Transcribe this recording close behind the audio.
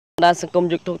ដែលសង្គម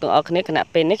យុគទូទាំងអស់គ្នាគណៈ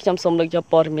ពេលនេះខ្ញុំសូមលើកយក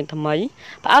ព័ត៌មានថ្មី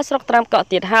ផ្អើលស្រុកត្រាំកក់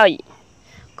ទៀតហើយ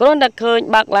គ្រាន់តែឃើញ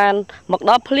បើកឡានមក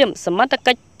ដល់ភ្លាមសមត្ថ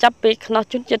កិច្ចចាប់ពីខ្នោះ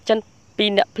ជនជាតិចិន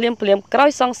2នាក់ភ្លាមក្រោយ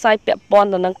សង្ស័យពាក់ព័ន្ធ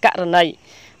ទៅនឹងករណី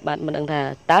បាទមិនដឹងថា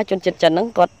តើជនជាតិចិនហ្នឹង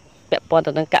គាត់ពាក់ព័ន្ធ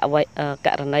ទៅនឹងក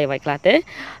រណីអ្វីខ្លះទេ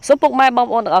សូមពុកម៉ែបង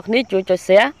ប្អូនទាំងអស់គ្នាជួយចុច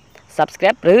Share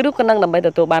Subscribe ឬរូបកណ្ដឹងដើម្បីទ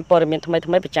ទួលបានព័ត៌មានថ្មី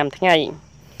ប្រចាំថ្ងៃ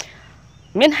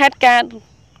មានហេតុការណ៍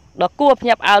ដ៏គួរភ្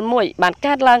ញាក់ផ្អើលមួយបាន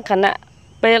កើតឡើងខណៈ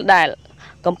ពេលដែល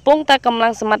កំពុងតែកម្លាំ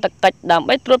ងសមត្ថកិច្ចដើម្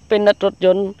បីត្រួតពិនិត្យរថយ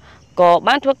ន្តក៏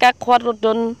បានធ្វើការឃាត់រថយ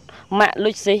ន្តម៉ាក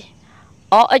លុយស៊ី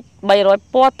RX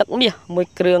 300 ពណ៌ទឹកមាសមួយ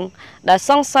គ្រឿងដែល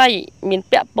សង្ស័យមាន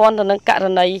ពាក់ព័ន្ធទៅនឹងករ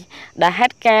ណីដែលហេ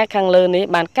តុការណ៍ខាងលើនេះ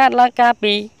បានកើតឡើងកាល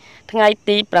ពីថ្ងៃ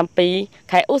ទី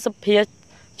7 ខែឧសភា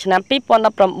ឆ្នាំ 2019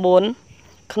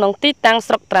 ក្នុងទីតាំង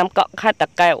ស្រុកត្រាំកក់ខេត្តតា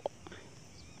កែវ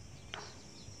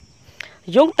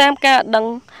យោងតាមការដឹង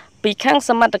ពីខាងស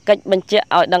មត្ថកិច្ចបញ្ជាក់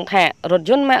ឲ្យដឹងថារថ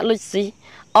យន្តម៉ាកលុយស៊ី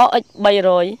RX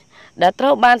 300 ដែលត្រូ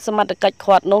វបានសមត្ថកិច្ច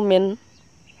ឃាត់នោះមាន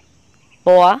ព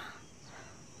ណ៌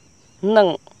និង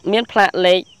មានផ្លាក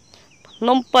លេខភ្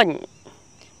នំពេញ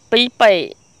 2P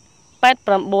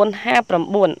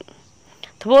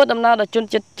 8959 ធ្វើដំណើរដល់ជន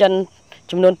ជាតិចិន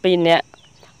ចំនួន2នាក់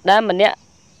ដែលម្នាក់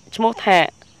ឈ្មោះថា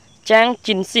ចាង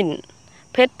ជីនស៊ីន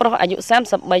ភេទប្រុសអាយុ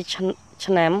33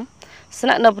ឆ្នាំស្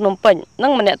នាក់នៅភ្នំពេញនិ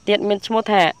ងម្នាក់ទៀតមានឈ្មោះ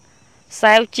ថា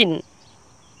សាវជីន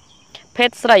ភេទ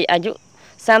ស្រីអាយុ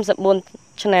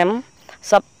34ឆ្នាំ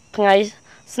សប្តាហ៍ថ្ងៃ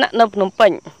ស្នាក់នៅភ្នំពេ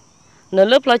ញនៅ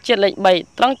លើផ្លូវជាតិលេខ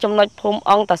3ត្រង់ចំណុចភូមិ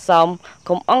អង្គតាសោម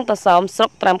ឃុំអង្គតាសោមស្រុក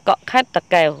ត្រាំកក់ខេត្តតា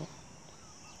កែវ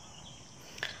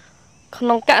ក្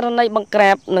នុងករណីបង្ក្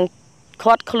រាបនិង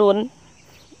ឃាត់ខ្លួន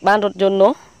បានរថយន្ត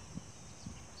នោះ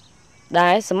ដែ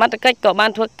លសមត្ថកិច្ចក៏បា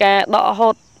នធ្វើការដកហូ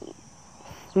ត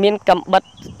មានកាំបិត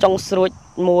ចុងស្រួច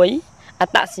1អ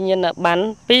ត្តសញ្ញាណប័ណ្ណ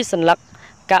2សន្លឹក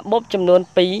កាបូបចំនួន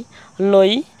2លុយ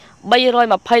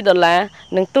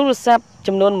$320និងទូរស័ព្ទ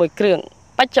ចំនួន1គ្រឿង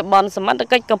បច្ចុប្បន្នសមត្ថ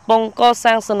កិច្ចកំពុងក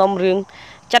សាងសំណុំរឿង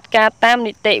ចាត់ការតាម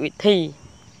នីតិវិធី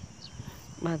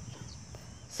បាទ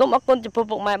សូមអរគុណចំពោះ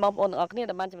ពុកម៉ែបងប្អូនទាំងអស់គ្នា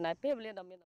ដែលបានចំណាយពេលវេលាដ៏មាន